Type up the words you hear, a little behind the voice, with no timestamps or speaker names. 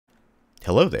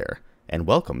Hello there, and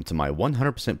welcome to my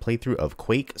 100% playthrough of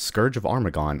Quake Scourge of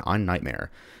Armagon on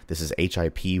Nightmare. This is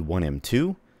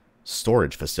HIP1M2,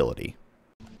 Storage Facility.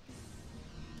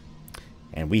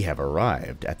 And we have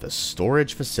arrived at the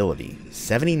storage facility.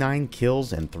 79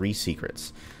 kills and 3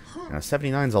 secrets. Now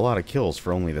 79 is a lot of kills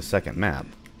for only the second map.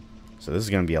 So this is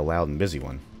going to be a loud and busy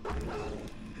one.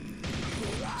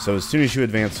 So as soon as you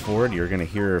advance forward, you're going to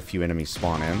hear a few enemies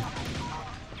spawn in.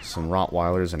 Some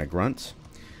Rottweilers and a Grunt.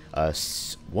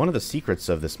 One of the secrets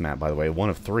of this map, by the way, one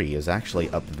of 3, is actually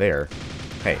up there.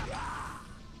 Hey.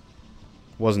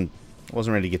 Wasn't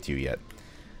ready to get to you yet.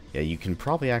 Yeah, you can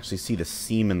probably actually see the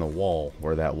seam in the wall,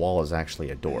 where that wall is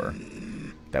actually a door.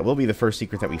 That will be the first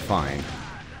secret that we find.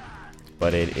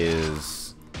 But it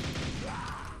is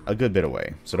a good bit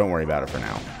away, so don't worry about it for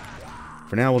now.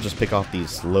 For now, we'll just pick off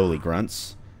these lowly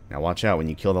grunts. Now watch out, when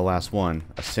you kill the last one,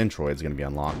 a Centroid is going to be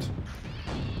unlocked.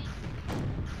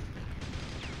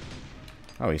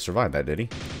 Oh, he survived that, did he?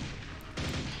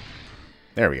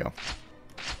 There we go.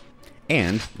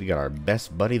 And we got our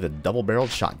best buddy, the double-barreled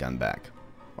shotgun, back.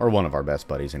 Or one of our best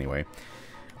buddies, anyway.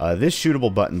 This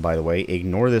shootable button, by the way,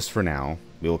 ignore this for now.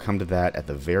 We will come to that at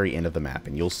the very end of the map,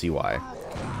 and you'll see why.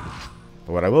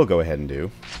 But what I will go ahead and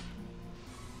do...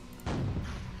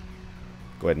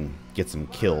 Go ahead and get some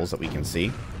kills that we can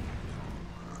see.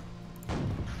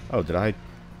 Oh, did I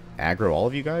aggro all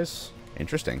of you guys?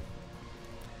 Interesting.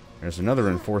 There's another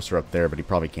enforcer up there, but he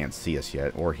probably can't see us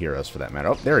yet, or hear us for that matter.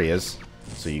 Oh, there he is.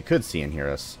 So you could see and hear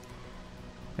us.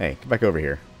 Hey, get back over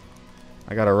here.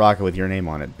 I got a rocket with your name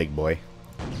on it, big boy.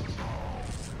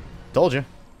 Told you.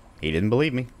 He didn't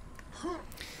believe me.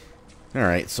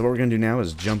 Alright, so what we're going to do now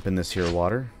is jump in this here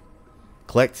water.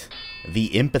 Collect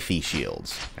the empathy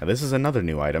shields. Now this is another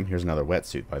new item. Here's another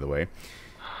wetsuit, by the way.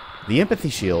 The empathy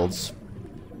shields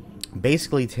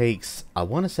basically takes, I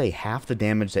want to say, half the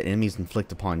damage that enemies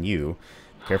inflict upon you.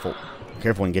 Careful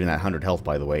when getting that 100 health,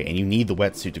 by the way, and you need the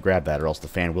wetsuit to grab that, or else the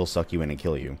fan will suck you in and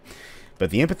kill you. But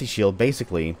the empathy shield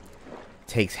basically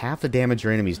takes half the damage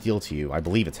your enemies deal to you, I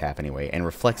believe it's half anyway, and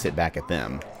reflects it back at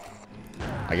them.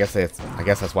 I guess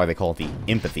that's why they call it the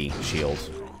empathy shield.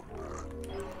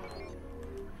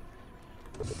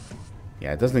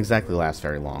 Yeah, it doesn't exactly last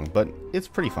very long, but it's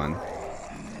pretty fun.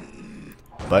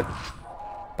 But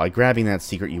by grabbing that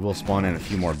secret, you will spawn in a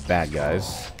few more bad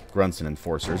guys. Grunts and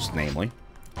enforcers, namely.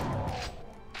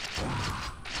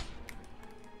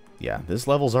 Yeah, this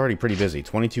level's already pretty busy.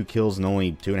 22 kills in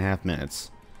only 2.5 minutes.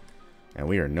 And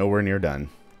we are nowhere near done.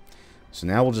 So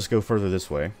now we'll just go further this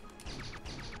way.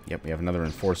 Yep, we have another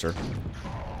enforcer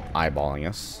eyeballing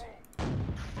us.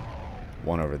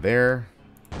 One over there.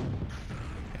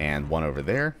 And one over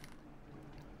there.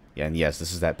 Yeah, and yes,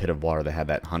 this is that pit of water that had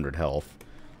that 100 health.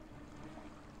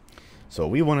 So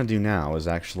what we want to do now is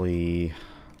actually...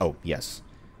 Oh, yes.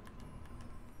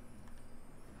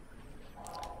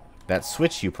 That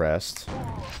switch you pressed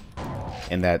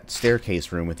in that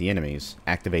staircase room with the enemies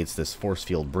activates this force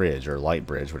field bridge, or light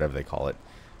bridge, whatever they call it.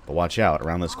 But watch out,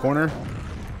 around this corner...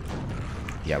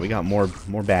 Yeah, we got more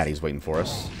baddies waiting for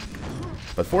us.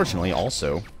 But fortunately,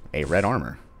 also, a red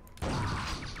armor.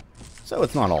 So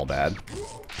it's not all bad.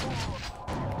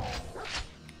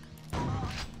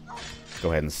 Go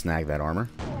ahead and snag that armor.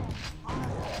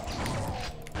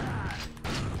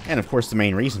 And of course the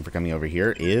main reason for coming over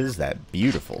here is that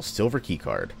beautiful silver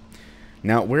keycard.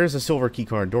 Now, where's the silver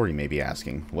keycard door, you may be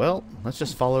asking? Well, let's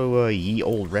just follow ye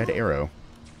old red arrow.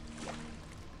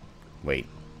 Wait.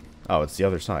 Oh, it's the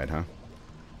other side, huh?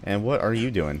 And what are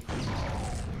you doing?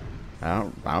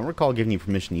 I don't recall giving you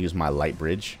permission to use my light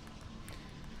bridge.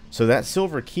 So that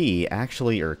silver key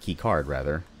actually, or key card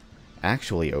rather,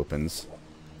 actually opens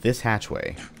this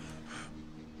hatchway.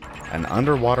 An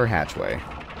underwater hatchway.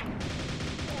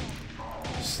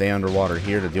 Stay underwater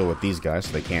here to deal with these guys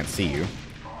so they can't see you.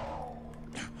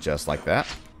 Just like that.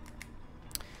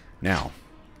 Now,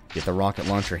 get the rocket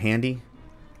launcher handy,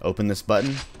 open this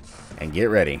button, and get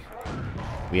ready.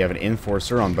 We have an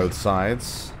enforcer on both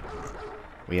sides.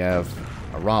 We have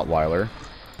a Rottweiler,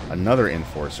 another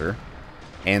enforcer,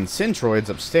 and Centroids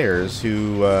upstairs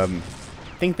who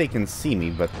think they can see me,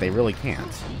 but they really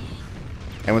can't.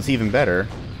 And what's even better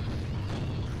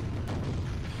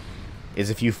is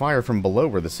if you fire from below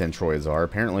where the Centroids are,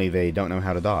 apparently they don't know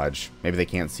how to dodge. Maybe they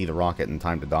can't see the rocket in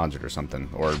time to dodge it or something,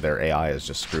 or their AI is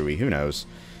just screwy, who knows.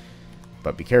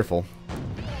 But be careful.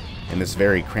 In this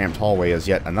very cramped hallway is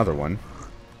yet another one.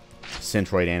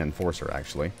 Centroid and enforcer,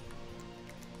 actually.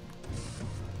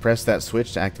 Press that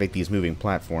switch to activate these moving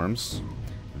platforms.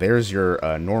 There's your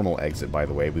normal exit, by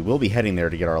the way. We will be heading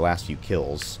there to get our last few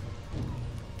kills.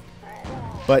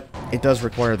 But it does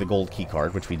require the gold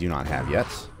keycard, which we do not have yet.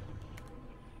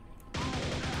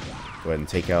 Go ahead and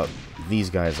take out these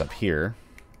guys up here.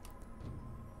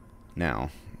 Now,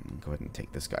 go ahead and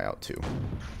take this guy out too.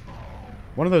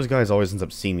 One of those guys always ends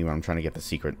up seeing me when I'm trying to get the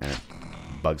secret, and it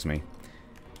bugs me.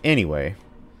 Anyway,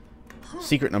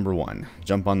 secret number 1.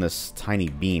 Jump on this tiny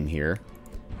beam here.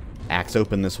 Axe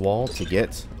open this wall to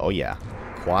get, oh yeah,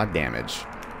 quad damage.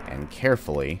 And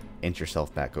carefully inch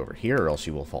yourself back over here, or else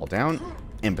you will fall down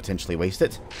and potentially waste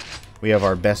it. We have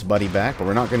our best buddy back, but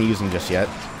we're not going to use him just yet.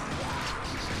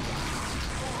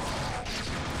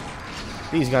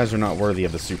 These guys are not worthy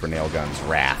of the Super Nail Gun's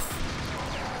wrath.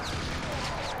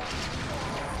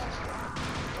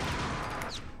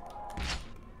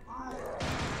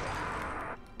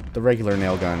 The regular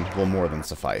nail gun will more than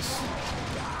suffice.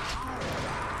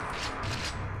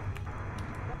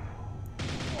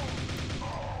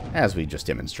 As we just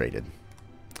demonstrated.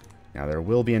 Now there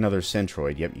will be another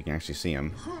Centroid. Yep, you can actually see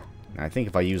him. And I think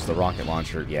if I use the rocket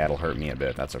launcher, yeah, it'll hurt me a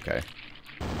bit. That's okay.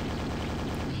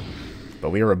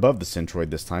 But we are above the Centroid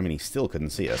this time, and he still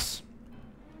couldn't see us.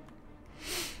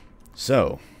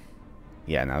 So,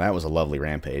 yeah, now that was a lovely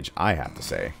rampage, I have to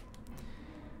say.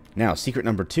 Now, secret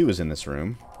number 2 is in this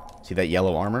room. See that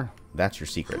yellow armor? That's your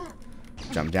secret.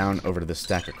 Jump down over to this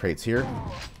stack of crates here,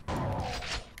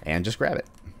 and just grab it.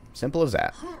 Simple as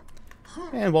that.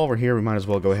 And while we're here, we might as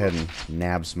well go ahead and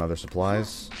nab some other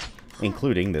supplies,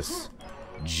 including this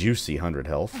juicy 100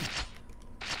 health.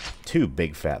 2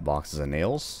 big fat boxes of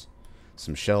nails.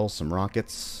 Some shells, some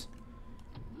rockets.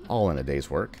 All in a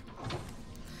day's work.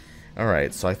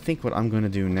 Alright, so I think what I'm going to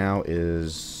do now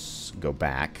is go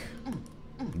back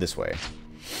this way.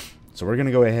 So we're going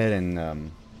to go ahead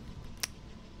and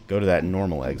go to that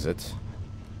normal exit.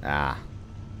 Ah,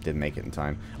 didn't make it in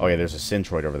time. Oh yeah, there's a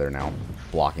Centroid over there now,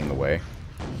 blocking the way.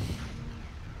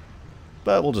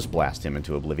 But we'll just blast him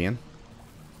into oblivion.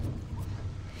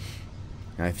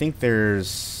 And I think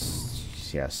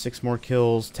there's, yeah, 6 more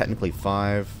kills, technically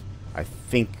 5. I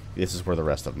think this is where the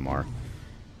rest of them are.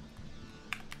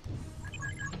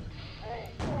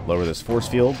 Lower this force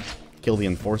field, kill the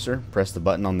Enforcer, press the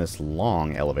button on this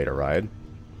long elevator ride.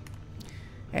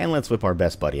 And let's whip our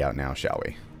best buddy out now, shall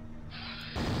we?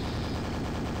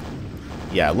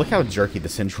 Yeah, look how jerky the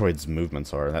Centroid's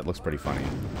movements are. That looks pretty funny.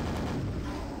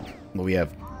 But we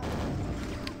have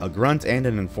a Grunt and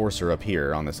an Enforcer up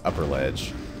here on this upper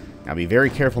ledge. Now be very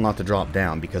careful not to drop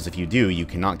down, because if you do, you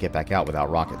cannot get back out without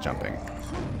rocket jumping.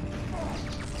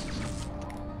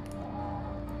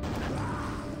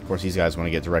 Of course, these guys want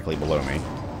to get directly below me.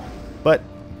 But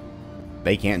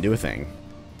they can't do a thing.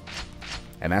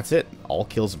 And that's it. All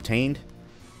kills obtained.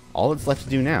 All that's left to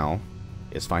do now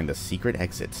is find the secret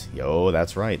exit. Yo,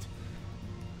 that's right.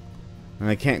 And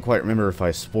I can't quite remember if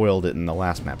I spoiled it in the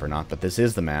last map or not, but this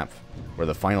is the map where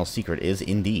the final secret is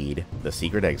indeed the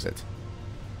secret exit.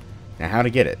 Now, how to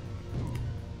get it?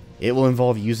 It will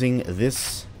involve using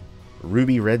this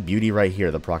ruby red beauty right here,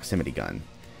 the proximity gun.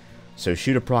 So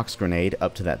shoot a prox grenade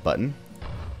up to that button.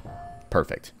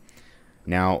 Perfect.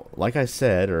 Now, like I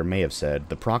said, or may have said,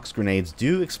 the prox grenades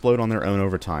do explode on their own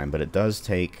over time, but it does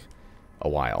take a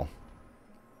while.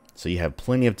 So you have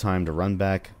plenty of time to run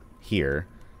back here.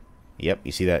 Yep,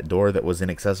 you see that door that was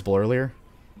inaccessible earlier?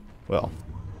 Well,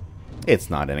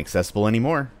 it's not inaccessible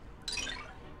anymore.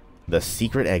 The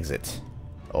secret exit.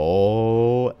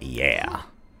 Oh, yeah.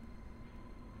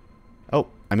 Oh,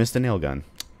 I missed a nail gun.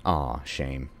 Aw,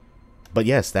 shame. But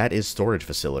yes, that is storage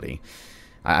facility.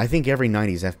 I think every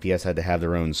 90s FPS had to have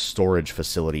their own storage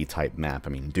facility type map. I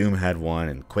mean, Doom had one,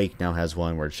 and Quake now has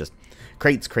one where it's just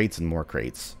crates, crates, and more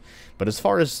crates. But as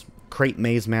far as crate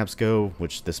maze maps go,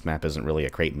 which this map isn't really a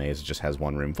crate maze, it just has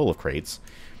one room full of crates,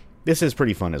 this is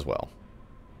pretty fun as well.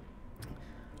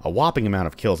 A whopping amount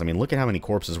of kills. I mean, look at how many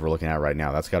corpses we're looking at right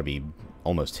now. That's got to be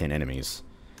almost 10 enemies.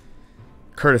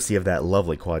 Courtesy of that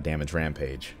lovely quad damage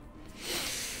Rampage.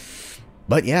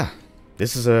 But yeah,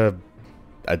 this is a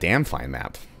damn fine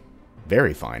map.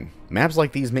 Very fine. Maps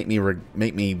like these make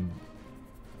me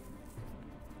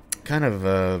kind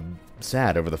of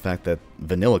sad over the fact that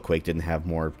vanilla Quake didn't have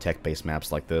more tech-based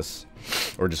maps like this,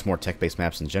 or just more tech-based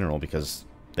maps in general, because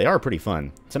they are pretty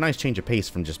fun. It's a nice change of pace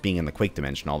from just being in the Quake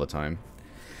dimension all the time.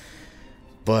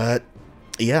 But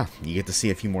yeah, you get to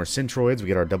see a few more Centroids. We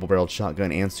get our double-barreled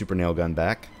shotgun and super nail gun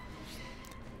back,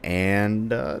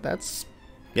 and that's,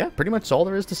 yeah, pretty much all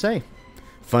there is to say.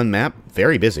 Fun map,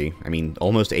 very busy. I mean,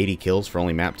 almost 80 kills for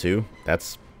only map 2.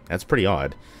 That's pretty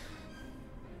odd.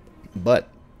 But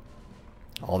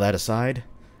all that aside,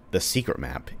 the secret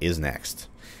map is next.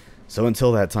 So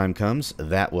until that time comes,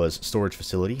 that was Storage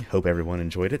Facility. Hope everyone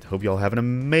enjoyed it. Hope you all have an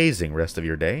amazing rest of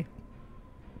your day.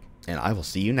 And I will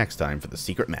see you next time for the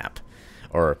secret map.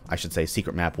 Or, I should say,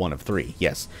 secret map 1 of 3.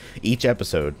 Yes, each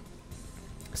episode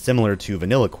similar to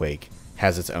Vanilla Quake,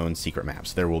 has its own secret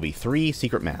maps. There will be 3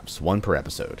 secret maps, 1 per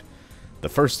episode. The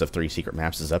first of 3 secret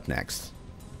maps is up next.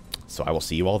 So I will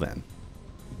see you all then.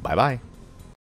 Bye-bye.